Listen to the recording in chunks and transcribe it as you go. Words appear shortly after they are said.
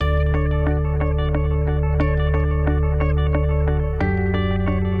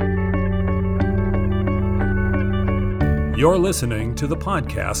You're listening to the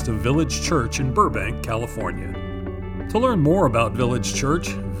podcast of Village Church in Burbank, California. To learn more about Village Church,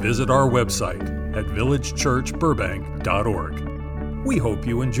 visit our website at villagechurchburbank.org. We hope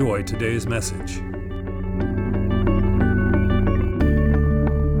you enjoy today's message.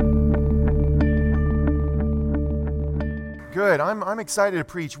 Good. I'm excited to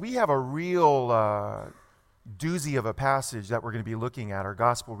preach. We have a real doozy of a passage that we're going to be looking at. Our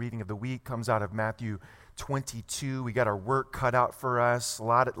gospel reading of the week comes out of Matthew 22. We got our work cut out for us, a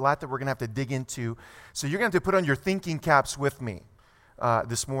lot that we're going to have to dig into. So you're going to have to put on your thinking caps with me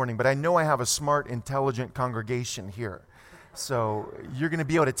this morning. But I know I have a smart, intelligent congregation here. So you're going to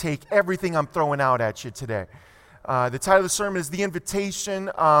be able to take everything I'm throwing out at you today. The title of the sermon is The Invitation.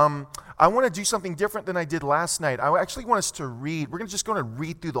 I want to do something different than I did last night. I actually want us to read. We're just going to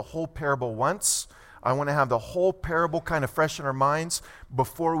read through the whole parable once. I want to have the whole parable kind of fresh in our minds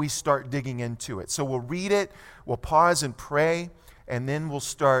before we start digging into it. So we'll read it, we'll pause and pray, and then we'll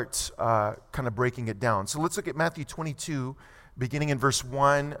start kind of breaking it down. So let's look at Matthew 22, beginning in verse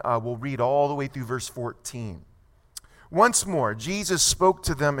 1. We'll read all the way through verse 14. Once more, Jesus spoke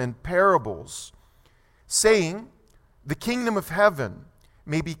to them in parables, saying, "The kingdom of heaven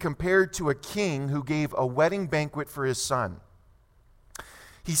may be compared to a king who gave a wedding banquet for his son.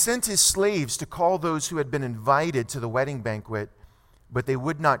 He sent his slaves to call those who had been invited to the wedding banquet, but they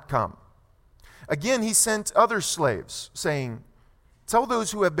would not come. Again, he sent other slaves, saying, 'Tell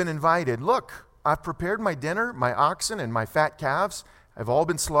those who have been invited, look, I've prepared my dinner, my oxen and my fat calves have all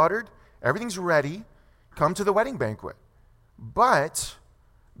been slaughtered. Everything's ready. Come to the wedding banquet.' But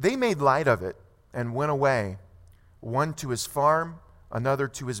they made light of it and went away, one to his farm, another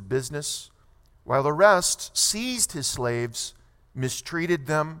to his business, while the rest seized his slaves, mistreated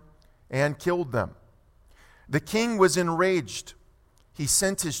them, and killed them. The king was enraged. He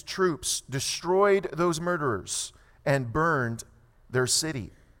sent his troops, destroyed those murderers, and burned their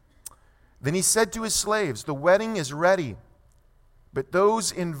city. Then he said to his slaves, 'The wedding is ready, but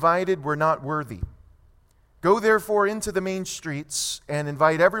those invited were not worthy. Go therefore into the main streets and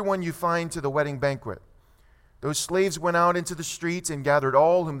invite everyone you find to the wedding banquet.' Those slaves went out into the streets and gathered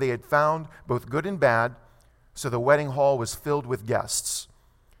all whom they had found, both good and bad, so the wedding hall was filled with guests.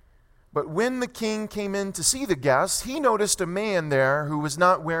 But when the king came in to see the guests, he noticed a man there who was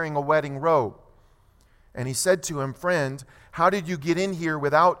not wearing a wedding robe. And he said to him, 'Friend, how did you get in here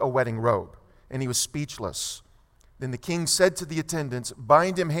without a wedding robe?' And he was speechless. Then the king said to the attendants,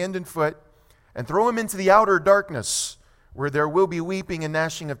 'Bind him hand and foot, and throw him into the outer darkness, where there will be weeping and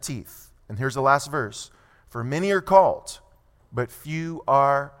gnashing of teeth.' And here's the last verse. 'For many are called, but few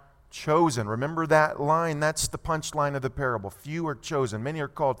are chosen.'" Remember that line? That's the punchline of the parable. Few are chosen. Many are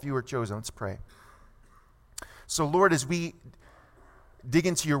called, few are chosen. Let's pray. So, Lord, as we dig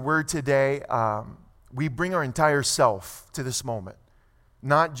into your word today, we bring our entire self to this moment.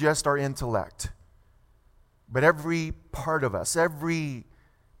 Not just our intellect, but every part of us, every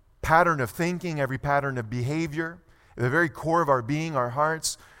pattern of thinking, every pattern of behavior, at the very core of our being, our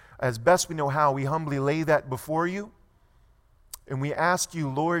hearts. As best we know how, we humbly lay that before you. And we ask you,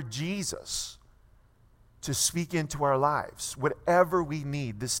 Lord Jesus, to speak into our lives. Whatever we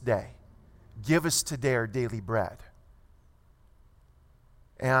need this day, give us today our daily bread.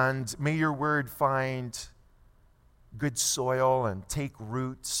 And may your word find good soil and take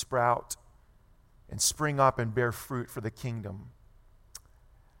root, sprout, and spring up and bear fruit for the kingdom,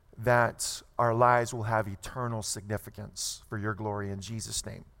 that our lives will have eternal significance for your glory in Jesus'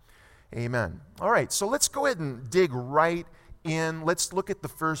 name. Amen. All right, so let's go ahead and dig right in. Let's look at the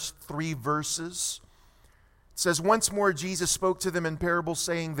first 3 verses. It says, "Once more Jesus spoke to them in parables,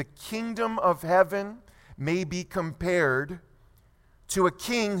 saying, 'The kingdom of heaven may be compared to a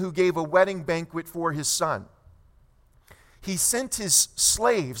king who gave a wedding banquet for his son. He sent his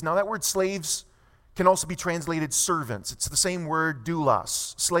slaves.'" Now that word slaves can also be translated servants. It's the same word,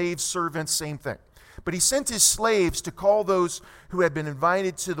 doulos. Slaves, servants, same thing. But he sent his slaves to call those who had been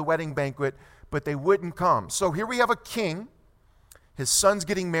invited to the wedding banquet, but they wouldn't come. So here we have a king. His son's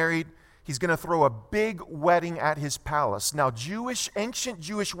getting married. He's going to throw a big wedding at his palace. Now, ancient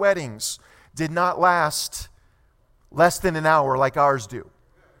Jewish weddings did not last less than an hour like ours do.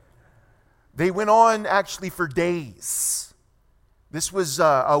 They went on actually for days. This was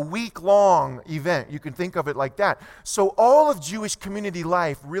a week-long event. You can think of it like that. So all of Jewish community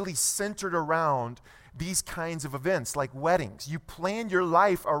life really centered around these kinds of events, like weddings. You plan your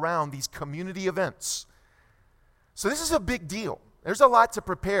life around these community events. So this is a big deal. There's a lot to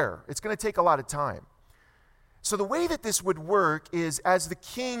prepare. It's going to take a lot of time. So the way that this would work is, as the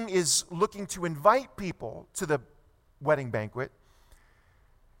king is looking to invite people to the wedding banquet,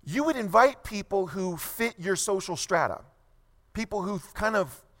 you would invite people who fit your social strata. people who kind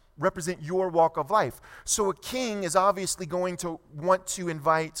of represent your walk of life. So a king is obviously going to want to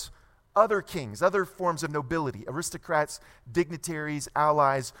invite other kings, other forms of nobility, aristocrats, dignitaries,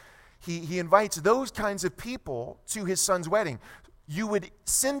 allies. He invites those kinds of people to his son's wedding. You would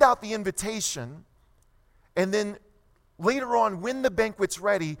send out the invitation, and then later on, when the banquet's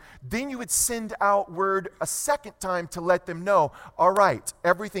ready, then you would send out word a second time to let them know, all right,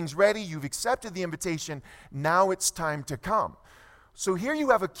 everything's ready, you've accepted the invitation, now it's time to come. So here you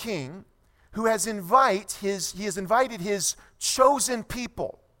have a king who has invited his chosen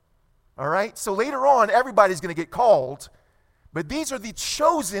people. All right? So later on, everybody's going to get called, but these are the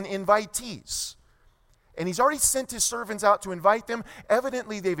chosen invitees. And he's already sent his servants out to invite them.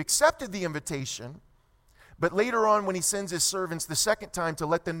 Evidently, they've accepted the invitation. But later on, when he sends his servants the second time to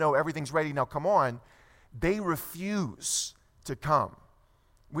let them know everything's ready, now come on, they refuse to come,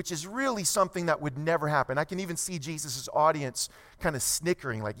 which is really something that would never happen. I can even see Jesus' audience kind of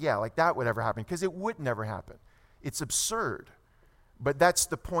snickering, like, yeah, like that would ever happen, because it would never happen. It's absurd. But that's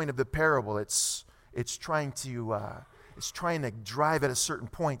the point of the parable. It's trying to drive at a certain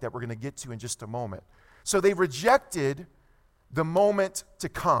point that we're going to get to in just a moment. So they rejected the moment to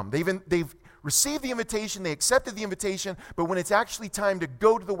come. They've received the invitation, they accepted the invitation, but when it's actually time to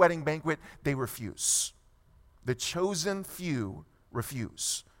go to the wedding banquet, they refuse. The chosen few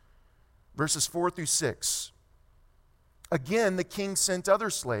refuse. Verses 4 through 6. Again, the king sent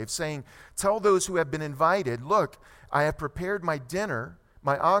other slaves, saying, tell those who have been invited, look, I have prepared my dinner,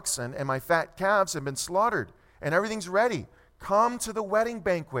 my oxen and my fat calves have been slaughtered, and everything's ready. Come to the wedding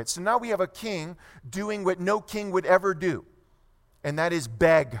banquet. So now we have a king doing what no king would ever do, and that is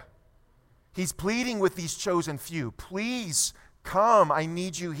beg. He's pleading with these chosen few. Please come, I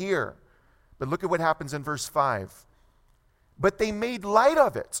need you here. But look at what happens in verse 5. But they made light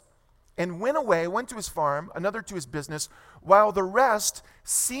of it and went away, one to his farm, another to his business, while the rest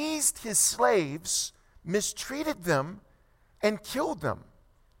seized his slaves, mistreated them, and killed them.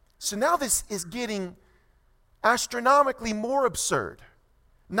 So now this is getting astronomically more absurd.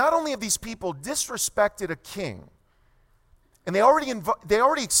 Not only have these people disrespected a king, and they already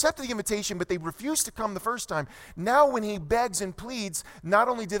accepted the invitation, but they refused to come the first time. Now when he begs and pleads, not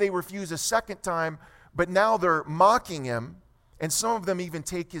only do they refuse a second time, but now they're mocking him, and some of them even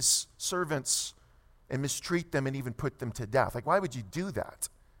take his servants and mistreat them and even put them to death. Like, why would you do that?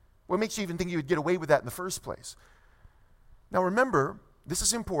 What makes you even think you would get away with that in the first place? Now remember, this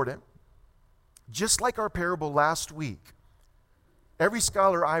is important. Just like our parable last week, every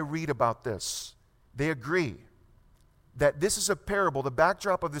scholar I read about this, they agree that this is a parable. The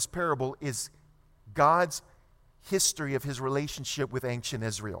backdrop of this parable is God's history of his relationship with ancient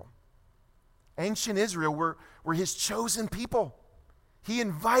Israel. Ancient Israel were his chosen people. He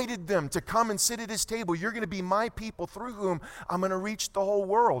invited them to come and sit at his table. You're going to be my people through whom I'm going to reach the whole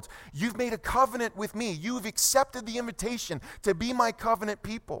world. You've made a covenant with me. You've accepted the invitation to be my covenant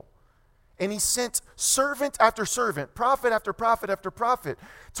people. And he sent servant after servant, prophet after prophet after prophet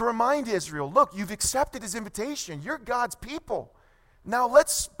to remind Israel, look, you've accepted his invitation. You're God's people. Now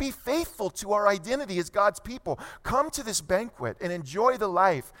let's be faithful to our identity as God's people. Come to this banquet and enjoy the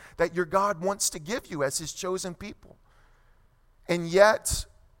life that your God wants to give you as his chosen people. And yet,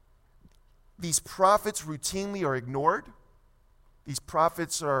 these prophets routinely are ignored. These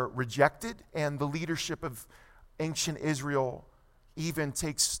prophets are rejected, and the leadership of ancient Israel even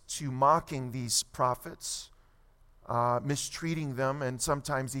takes to mocking these prophets, mistreating them, and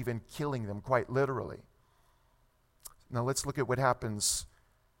sometimes even killing them, quite literally. Now let's look at what happens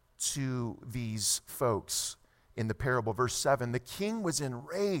to these folks in the parable. Verse 7, the king was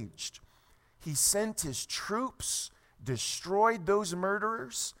enraged. He sent his troops, destroyed those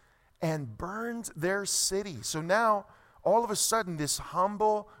murderers, and burned their city. So now, all of a sudden, this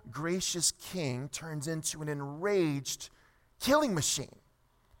humble, gracious king turns into an enraged killing machine,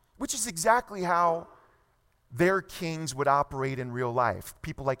 which is exactly how their kings would operate in real life.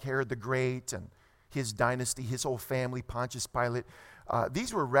 People like Herod the Great and his dynasty, his whole family, Pontius Pilate,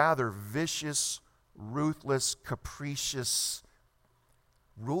 these were rather vicious, ruthless, capricious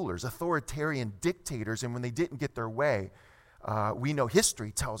rulers, authoritarian dictators, and when they didn't get their way, we know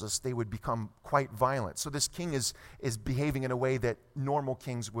history tells us they would become quite violent. So this king is behaving in a way that normal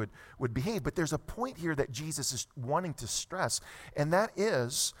kings would behave. But there's a point here that Jesus is wanting to stress, and that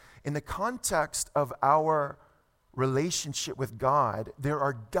is, in the context of our relationship with God, there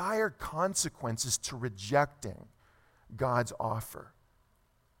are dire consequences to rejecting God's offer.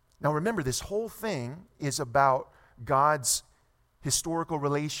 Now remember, this whole thing is about God's historical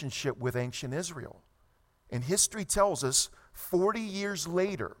relationship with ancient Israel. And history tells us 40 years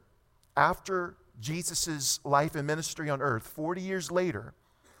later, after Jesus' life and ministry on earth, 40 years later,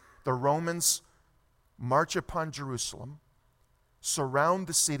 the Romans march upon Jerusalem, surround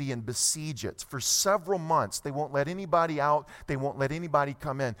the city, and besiege it for several months. They won't let anybody out. They won't let anybody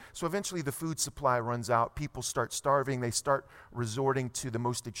come in. So eventually the food supply runs out. People start starving. They start resorting to the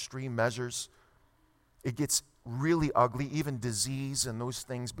most extreme measures. It gets really ugly. Even disease and those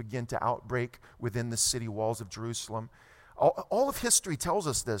things begin to outbreak within the city walls of Jerusalem. All of history tells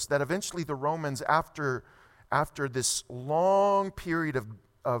us this, that eventually the Romans, after this long period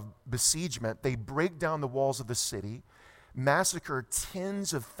of besiegement, they break down the walls of the city, massacre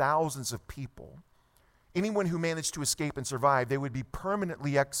tens of thousands of people. Anyone who managed to escape and survive, they would be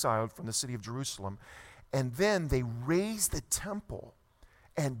permanently exiled from the city of Jerusalem. And then they raise the temple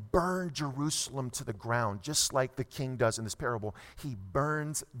and burn Jerusalem to the ground, just like the king does in this parable.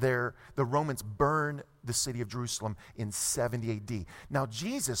 The Romans burn the city of Jerusalem in 70 AD. Now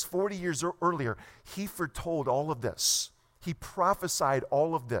Jesus, 40 years earlier, he foretold all of this. He prophesied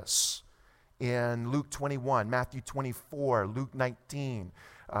all of this in Luke 21, Matthew 24, Luke 19,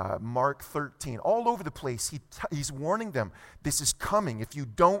 Mark 13, all over the place. He's warning them, this is coming. If you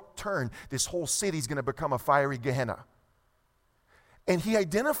don't turn, this whole city is going to become a fiery Gehenna. And he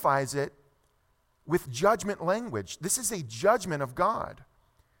identifies it with judgment language. This is a judgment of God.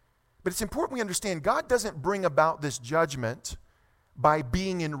 But it's important we understand God doesn't bring about this judgment by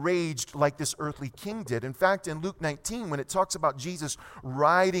being enraged like this earthly king did. In fact, in Luke 19, when it talks about Jesus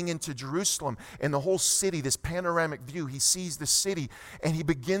riding into Jerusalem and the whole city, this panoramic view, he sees the city and he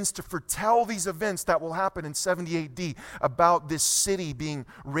begins to foretell these events that will happen in 70 AD about this city being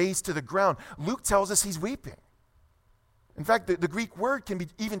razed to the ground. Luke tells us he's weeping. In fact, the Greek word can be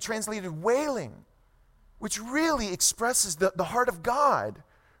even translated wailing, which really expresses the heart of God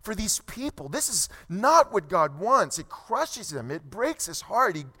for these people. This is not what God wants. It crushes him. It breaks his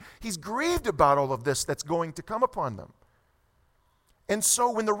heart. He's grieved about all of this that's going to come upon them. And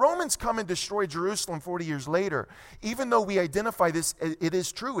so when the Romans come and destroy Jerusalem 40 years later, even though we identify this, it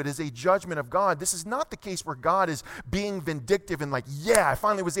is true, it is a judgment of God. This is not the case where God is being vindictive and like, yeah, I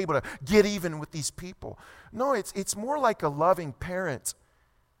finally was able to get even with these people. No, it's more like a loving parent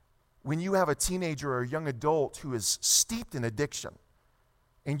when you have a teenager or a young adult who is steeped in addiction.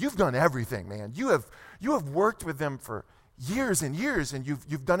 And you've done everything, man. You have worked with them for years and years, and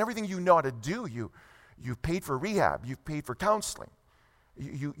you've done everything you know how to do. You've paid for rehab. You've paid for counseling.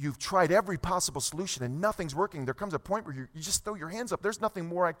 You've tried every possible solution, and nothing's working. There comes a point where you just throw your hands up. There's nothing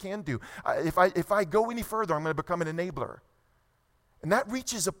more I can do. If I go any further, I'm going to become an enabler. And that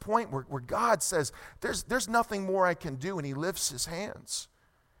reaches a point where God says, there's nothing more I can do, and he lifts his hands.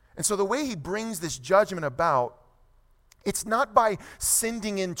 And so the way he brings this judgment about, it's not by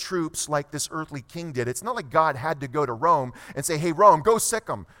sending in troops like this earthly king did. It's not like God had to go to Rome and say, hey, Rome, go sick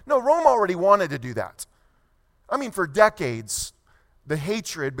them. No, Rome already wanted to do that. I mean, for decades, the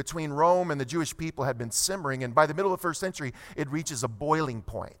hatred between Rome and the Jewish people had been simmering, and by the middle of the first century, it reaches a boiling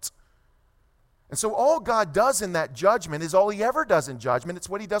point. And so all God does in that judgment is all he ever does in judgment. It's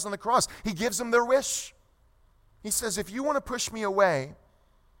what he does on the cross. He gives them their wish. He says, if you want to push me away,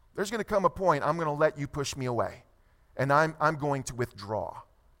 there's going to come a point I'm going to let you push me away. And I'm going to withdraw.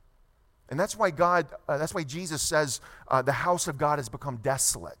 And that's why Jesus says the house of God has become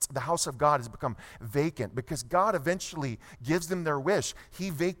desolate. The house of God has become vacant because God eventually gives them their wish. He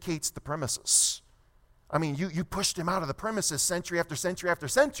vacates the premises. I mean, you pushed him out of the premises century after century after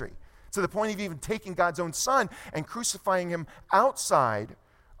century, to the point of even taking God's own son and crucifying him outside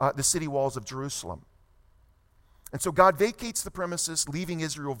the city walls of Jerusalem. And so God vacates the premises, leaving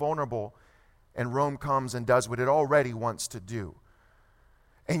Israel vulnerable, and Rome comes and does what it already wants to do.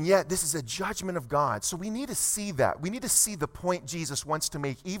 And yet, this is a judgment of God. So we need to see that. We need to see the point Jesus wants to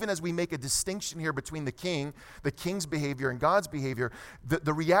make, even as we make a distinction here between the king's behavior, and God's behavior.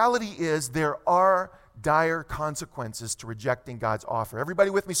 The reality is there are dire consequences to rejecting God's offer. Everybody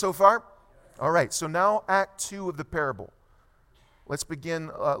with me so far? All right, so now Act 2 of the parable. Let's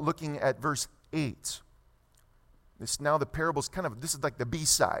begin looking at verse 8. This is like the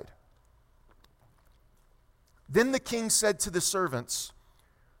B-side. Then the king said to the servants,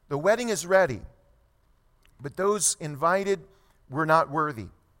 the wedding is ready, but those invited were not worthy.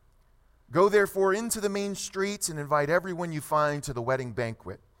 Go therefore into the main streets and invite everyone you find to the wedding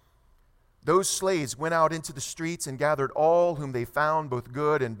banquet. Those slaves went out into the streets and gathered all whom they found, both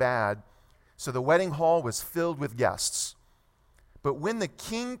good and bad. So the wedding hall was filled with guests. But when the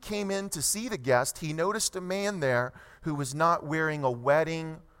king came in to see the guest, he noticed a man there who was not wearing a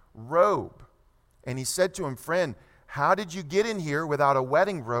wedding robe. And he said to him, friend, how did you get in here without a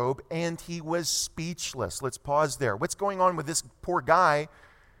wedding robe? And he was speechless. Let's pause there. What's going on with this poor guy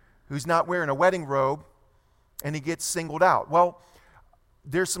who's not wearing a wedding robe, and he gets singled out. Well,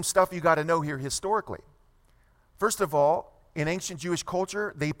 there's some stuff you got to know here historically. First of all, in ancient Jewish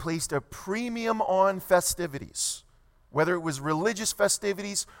culture, they placed a premium on festivities, whether it was religious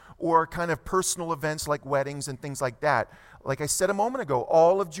festivities or kind of personal events like weddings and things like that. Like I said a moment ago,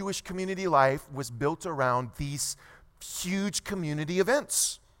 all of Jewish community life was built around these huge community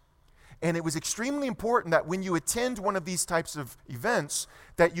events. And it was extremely important that when you attend one of these types of events,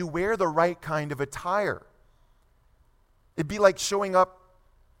 that you wear the right kind of attire. It'd be like showing up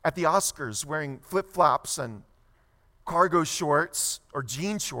at the Oscars wearing flip-flops and cargo shorts or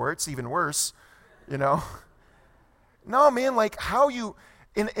jean shorts, even worse, you know. No, man, like how you,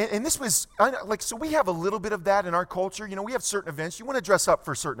 and this was, like, so we have a little bit of that in our culture. You know, we have certain events. You want to dress up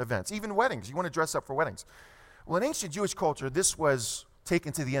for certain events, even weddings. You want to dress up for weddings. Well, in ancient Jewish culture, this was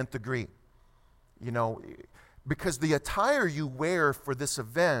taken to the nth degree, you know, because the attire you wear for this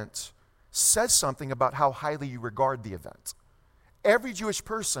event says something about how highly you regard the event. Every Jewish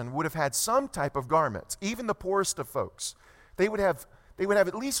person would have had some type of garment, even the poorest of folks. They would have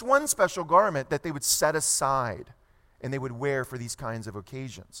at least one special garment that they would set aside and they would wear for these kinds of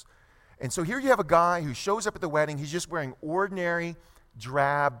occasions. And so here you have a guy who shows up at the wedding. He's just wearing ordinary,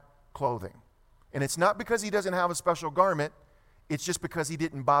 drab clothing. And it's not because he doesn't have a special garment. It's just because he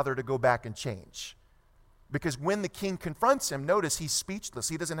didn't bother to go back and change. Because when the king confronts him, notice he's speechless.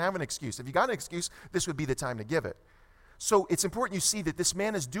 He doesn't have an excuse. If you got an excuse, this would be the time to give it. So it's important you see that this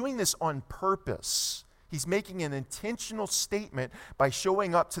man is doing this on purpose. He's making an intentional statement by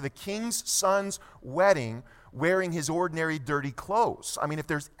showing up to the king's son's wedding wearing his ordinary dirty clothes. I mean, if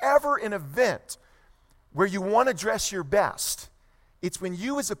there's ever an event where you want to dress your best, it's when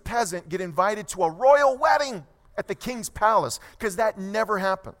you as a peasant get invited to a royal wedding at the king's palace, because that never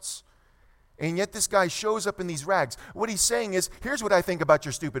happens. And yet this guy shows up in these rags. What he's saying is, here's what I think about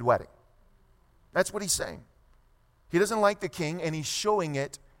your stupid wedding. That's what he's saying. He doesn't like the king, and he's showing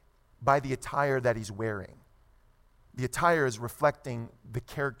it by the attire that he's wearing. The attire is reflecting the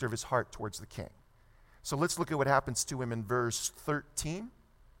character of his heart towards the king. So let's look at what happens to him in verse 13.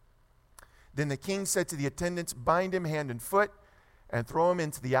 Then the king said to the attendants, bind him hand and foot, and throw him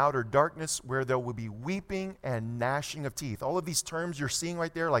into the outer darkness where there will be weeping and gnashing of teeth. All of these terms you're seeing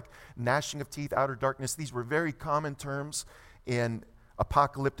right there, like gnashing of teeth, outer darkness, these were very common terms in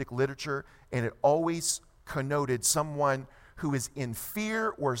apocalyptic literature, and it always connoted someone who is in fear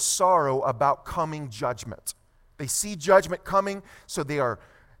or sorrow about coming judgment. They see judgment coming, so they are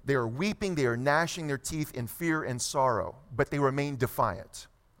weeping, they are gnashing their teeth in fear and sorrow, but they remain defiant.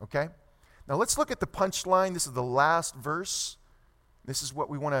 Okay? Now let's look at the punchline. This is the last verse. This is what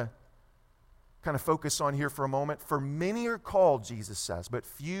we want to kind of focus on here for a moment. For many are called, Jesus says, but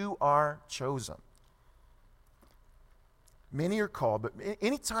few are chosen. Many are called, but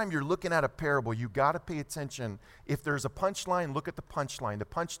anytime you're looking at a parable, you got to pay attention. If there's a punchline, look at the punchline. The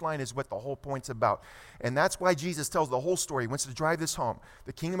punchline is what the whole point's about. And that's why Jesus tells the whole story. He wants to drive this home.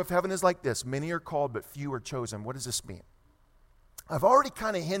 The kingdom of heaven is like this. Many are called, but few are chosen. What does this mean? I've already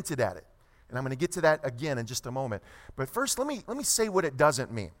kind of hinted at it. And I'm going to get to that again in just a moment. But first, let me say what it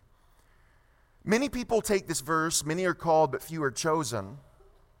doesn't mean. Many people take this verse, many are called, but few are chosen,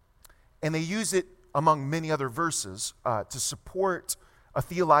 and they use it among many other verses to support a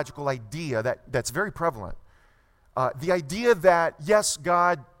theological idea that's very prevalent. The idea that, yes,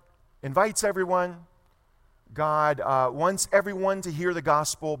 God invites everyone, God wants everyone to hear the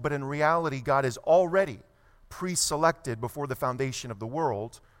gospel, but in reality, God has already pre-selected before the foundation of the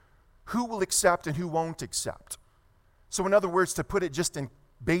world who will accept and who won't accept. So in other words, to put it just in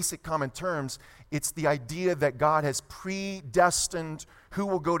basic common terms, it's the idea that God has predestined who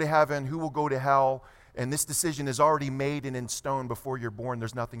will go to heaven, who will go to hell, and this decision is already made and in stone before you're born.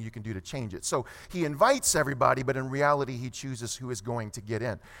 There's nothing you can do to change it. So he invites everybody, but in reality, he chooses who is going to get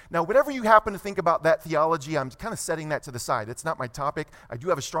in. Now, whatever you happen to think about that theology, I'm kind of setting that to the side. It's not my topic. I do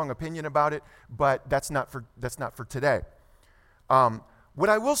have a strong opinion about it, but that's not for today. What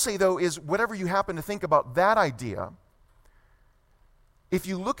I will say, though, is whatever you happen to think about that idea, if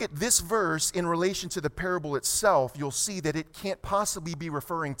you look at this verse in relation to the parable itself, you'll see that it can't possibly be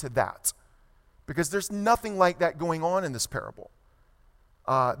referring to that, because there's nothing like that going on in this parable.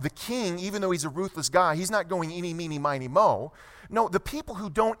 The king, even though he's a ruthless guy, he's not going eeny, meeny, miny, mo. No, the people who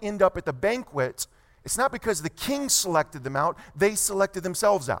don't end up at the banquet, it's not because the king selected them out, they selected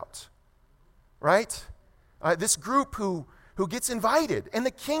themselves out, right? This group who gets invited, and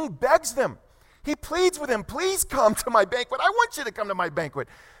the king begs them. He pleads with them, please come to my banquet. I want you to come to my banquet.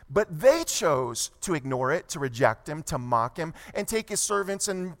 But they chose to ignore it, to reject him, to mock him, and take his servants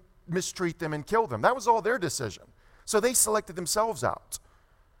and mistreat them and kill them. That was all their decision. So they selected themselves out.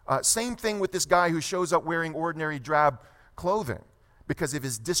 Same thing with this guy who shows up wearing ordinary drab clothing because of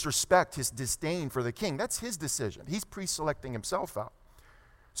his disrespect, his disdain for the king. That's his decision. He's pre-selecting himself out.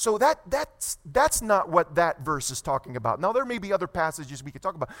 So that's not what that verse is talking about. Now, there may be other passages we could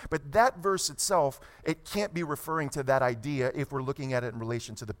talk about, but that verse itself, it can't be referring to that idea if we're looking at it in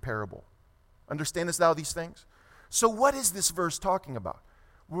relation to the parable. Understand this now, these things? So what is this verse talking about?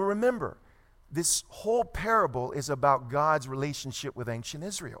 Well, remember, this whole parable is about God's relationship with ancient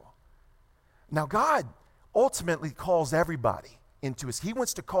Israel. Now, God ultimately calls everybody into his, he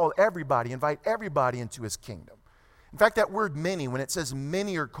wants to call everybody, invite everybody into his kingdom. In fact, that word many, when it says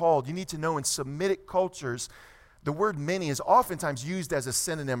many are called, you need to know in Semitic cultures, the word many is oftentimes used as a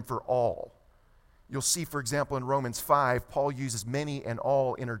synonym for all. You'll see, for example, in Romans 5, Paul uses many and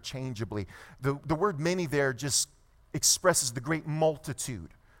all interchangeably. The word many there just expresses the great multitude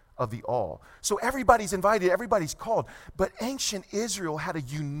of the all. So everybody's invited, everybody's called. But ancient Israel had a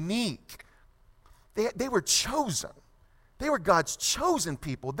unique, they were chosen. They were God's chosen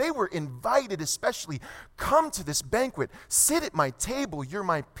people. They were invited especially, come to this banquet, sit at my table, you're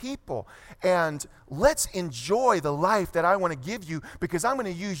my people, and let's enjoy the life that I want to give you because I'm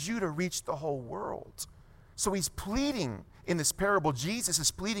going to use you to reach the whole world. So he's pleading in this parable, Jesus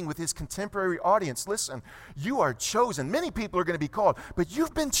is pleading with his contemporary audience, listen, you are chosen. Many people are going to be called, but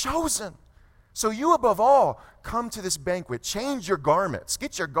you've been chosen. So you above all, come to this banquet, change your garments,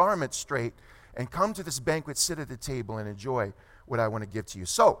 get your garments straight, and come to this banquet, sit at the table, and enjoy what I want to give to you.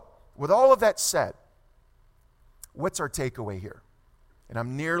 So, with all of that said, what's our takeaway here? And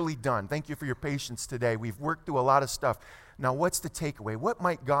I'm nearly done. Thank you for your patience today. We've worked through a lot of stuff. Now, what's the takeaway? What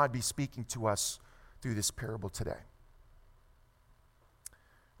might God be speaking to us through this parable today?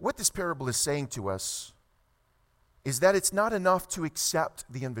 What this parable is saying to us is that it's not enough to accept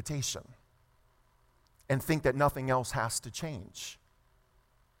the invitation and think that nothing else has to change.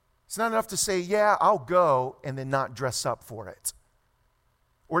 It's not enough to say, yeah, I'll go, and then not dress up for it.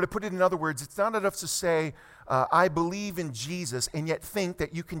 Or to put it in other words, it's not enough to say, I believe in Jesus, and yet think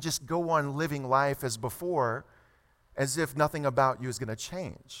that you can just go on living life as before, as if nothing about you is going to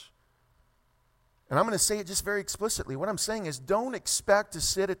change. And I'm going to say it just very explicitly. What I'm saying is, don't expect to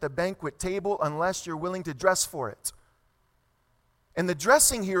sit at the banquet table unless you're willing to dress for it. And the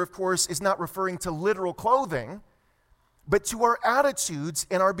dressing here, of course, is not referring to literal clothing, but to our attitudes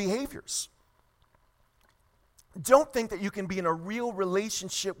and our behaviors. Don't think that you can be in a real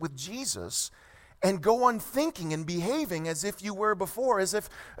relationship with Jesus and go on thinking and behaving as if you were before,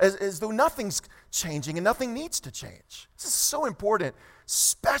 as though nothing's changing and nothing needs to change. This is so important,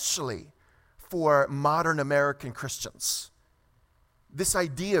 especially for modern American Christians. This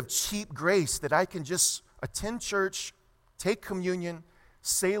idea of cheap grace that I can just attend church, take communion,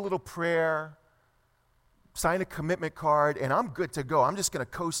 say a little prayer, sign a commitment card, and I'm good to go. I'm just going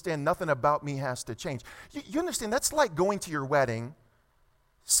to coast in. Nothing about me has to change. You understand? That's like going to your wedding,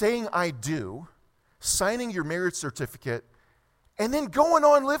 saying I do, signing your marriage certificate, and then going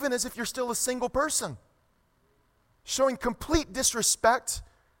on living as if you're still a single person, showing complete disrespect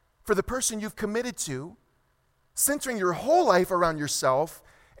for the person you've committed to, centering your whole life around yourself,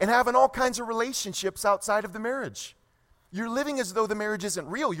 and having all kinds of relationships outside of the marriage. You're living as though the marriage isn't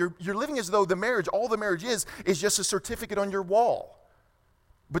real. You're living as though the marriage, all the marriage is just a certificate on your wall.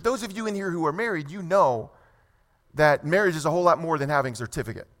 But those of you in here who are married, you know that marriage is a whole lot more than having a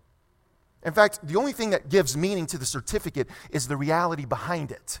certificate. In fact, the only thing that gives meaning to the certificate is the reality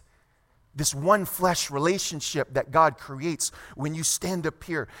behind it. This one flesh relationship that God creates when you stand up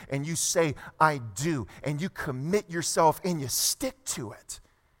here and you say, I do, and you commit yourself and you stick to it.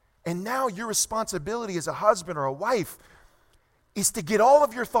 And now your responsibility as a husband or a wife is to get all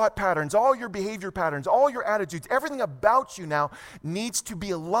of your thought patterns, all your behavior patterns, all your attitudes, everything about you now needs to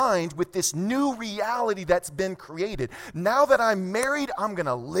be aligned with this new reality that's been created. Now that I'm married, I'm going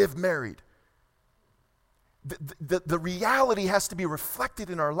to live married. The reality has to be reflected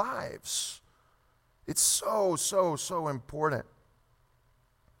in our lives. It's so important.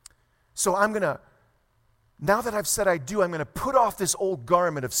 So now that I've said I do, I'm going to put off this old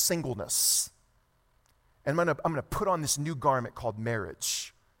garment of singleness. And I'm going to put on this new garment called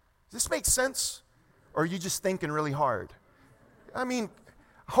marriage. Does this make sense? Or are you just thinking really hard? I mean,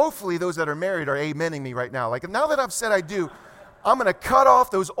 hopefully those that are married are amening me right now. Like, now that I've said I do, I'm going to cut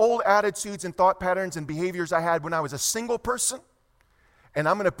off those old attitudes and thought patterns and behaviors I had when I was a single person. And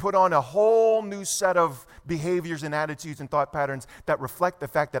I'm going to put on a whole new set of behaviors and attitudes and thought patterns that reflect the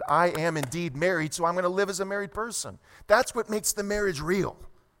fact that I am indeed married, so I'm going to live as a married person. That's what makes the marriage real.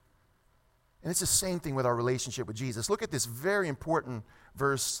 And it's the same thing with our relationship with Jesus. Look at this very important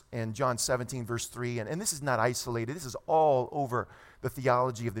verse in John 17, verse 3. And this is not isolated. This is all over the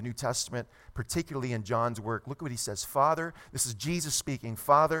theology of the New Testament, particularly in John's work. Look what he says. Father, this is Jesus speaking.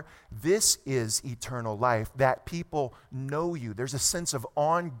 Father, this is eternal life, that people know you. There's a sense of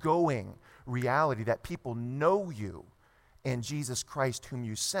ongoing reality that people know you and Jesus Christ whom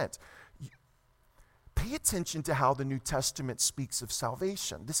you sent. Pay attention to how the New Testament speaks of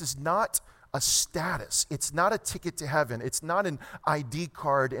salvation. This is not a status. It's not a ticket to heaven. It's not an ID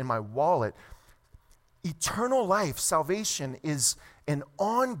card in my wallet. Eternal life, salvation, is an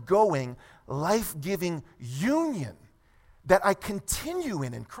ongoing, life-giving union that I continue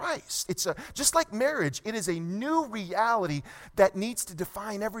in Christ. It's just like marriage, it is a new reality that needs to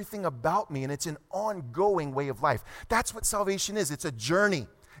define everything about me, and it's an ongoing way of life. That's what salvation is. It's a journey.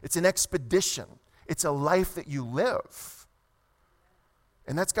 It's an expedition. It's a life that you live.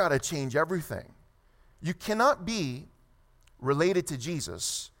 And that's got to change everything. You cannot be related to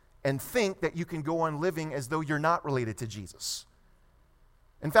Jesus and think that you can go on living as though you're not related to Jesus.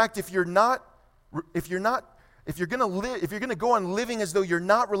 In fact, if you're going to go on living as though you're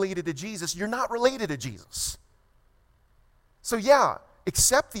not related to Jesus, you're not related to Jesus. So yeah,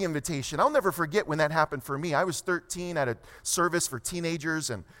 accept the invitation. I'll never forget when that happened for me. I was 13 at a service for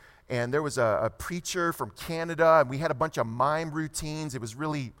teenagers, and there was a preacher from Canada, and we had a bunch of mime routines. It was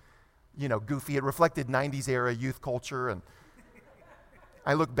really, goofy. It reflected 90s era youth culture, and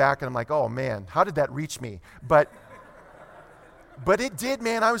I look back and I'm like, oh man, how did that reach me? But it did,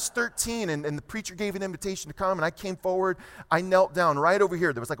 man. I was 13, and the preacher gave an invitation to come, and I came forward. I knelt down right over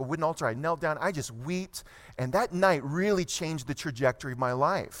here. There was like a wooden altar. I knelt down. I just wept, and that night really changed the trajectory of my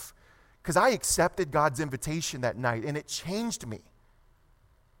life because I accepted God's invitation that night, and it changed me.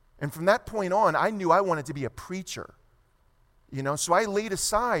 And from that point on, I knew I wanted to be a preacher. So I laid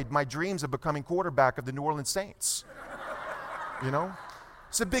aside my dreams of becoming quarterback of the New Orleans Saints.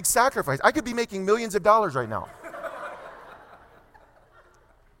 It's a big sacrifice. I could be making millions of dollars right now.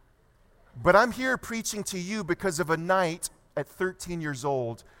 But I'm here preaching to you because of a night at 13 years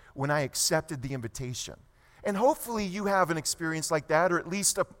old when I accepted the invitation. And hopefully you have an experience like that, or at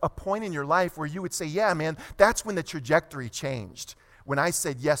least a point in your life where you would say, yeah, man, that's when the trajectory changed, when I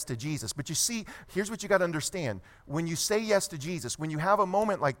said yes to Jesus. But you see, here's what you got to understand. When you say yes to Jesus, when you have a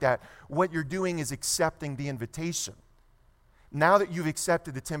moment like that, what you're doing is accepting the invitation. Now that you've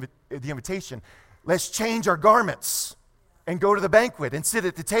accepted the invitation, let's change our garments and go to the banquet and sit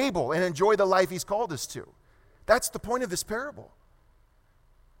at the table and enjoy the life he's called us to. That's the point of this parable.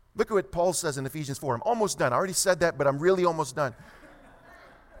 Look at what Paul says in Ephesians 4. I'm almost done. I already said that, but I'm really almost done.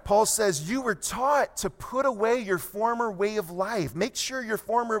 Paul says, you were taught to put away your former way of life. Make sure your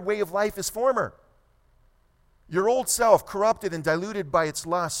former way of life is former. Your old self, corrupted and diluted by its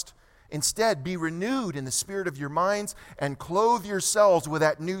lust. Instead, be renewed in the spirit of your minds and clothe yourselves with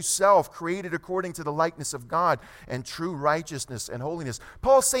that new self created according to the likeness of God and true righteousness and holiness.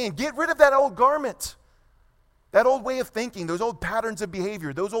 Paul's saying, get rid of that old garment, that old way of thinking, those old patterns of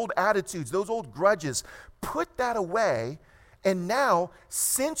behavior, those old attitudes, those old grudges. Put that away. And now,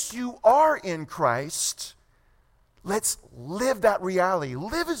 since you are in Christ, let's live that reality.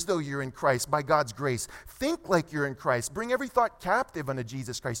 Live as though you're in Christ by God's grace. Think like you're in Christ. Bring every thought captive unto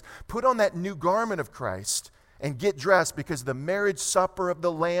Jesus Christ. Put on that new garment of Christ and get dressed because the marriage supper of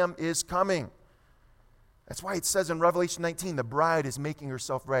the Lamb is coming. That's why it says in Revelation 19, the bride is making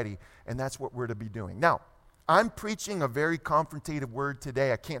herself ready, and that's what we're to be doing. Now, I'm preaching a very confrontative word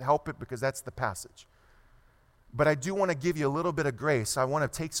today. I can't help it because that's the passage. But I do want to give you a little bit of grace. I want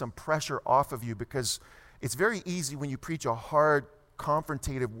to take some pressure off of you because it's very easy when you preach a hard,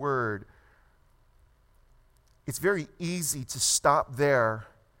 confrontative word. It's very easy to stop there,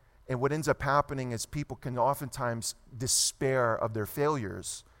 and what ends up happening is people can oftentimes despair of their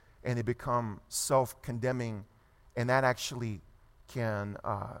failures, and they become self-condemning, and that actually can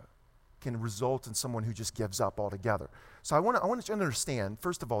result in someone who just gives up altogether. So I want you to understand,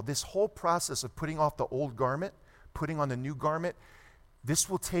 first of all, this whole process of putting off the old garment, putting on the new garment, this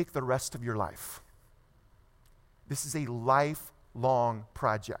will take the rest of your life. This is a lifelong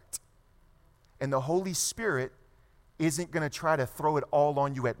project. And the Holy Spirit isn't going to try to throw it all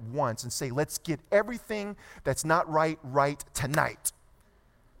on you at once and say, let's get everything that's not right tonight.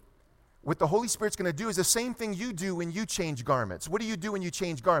 What the Holy Spirit's going to do is the same thing you do when you change garments. What do you do when you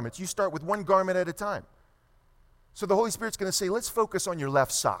change garments? You start with one garment at a time. So the Holy Spirit's going to say, let's focus on your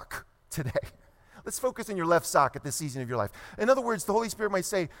left sock today. Let's focus on your left sock at this season of your life. In other words, the Holy Spirit might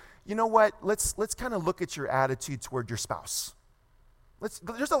say, you know what, let's kind of look at your attitude toward your spouse.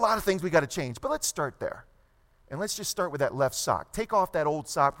 There's a lot of things we got to change, but let's start there. And let's just start with that left sock. Take off that old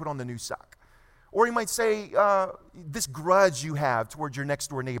sock, put on the new sock. Or he might say, this grudge you have towards your next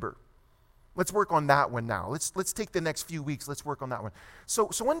door neighbor. Let's work on that one now. Let's take the next few weeks. Let's work on that one. So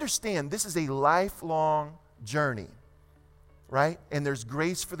understand, this is a lifelong journey, right? And there's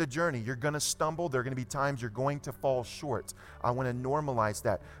grace for the journey. You're going to stumble. There are going to be times you're going to fall short. I want to normalize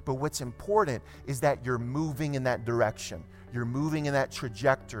that. But what's important is that you're moving in that direction. You're moving in that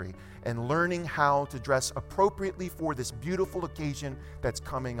trajectory and learning how to dress appropriately for this beautiful occasion that's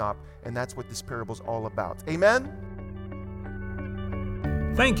coming up. And that's what this parable is all about. Amen?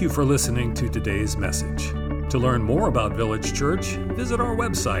 Thank you for listening to today's message. To learn more about Village Church, visit our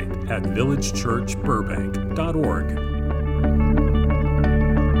website at villagechurchburbank.org.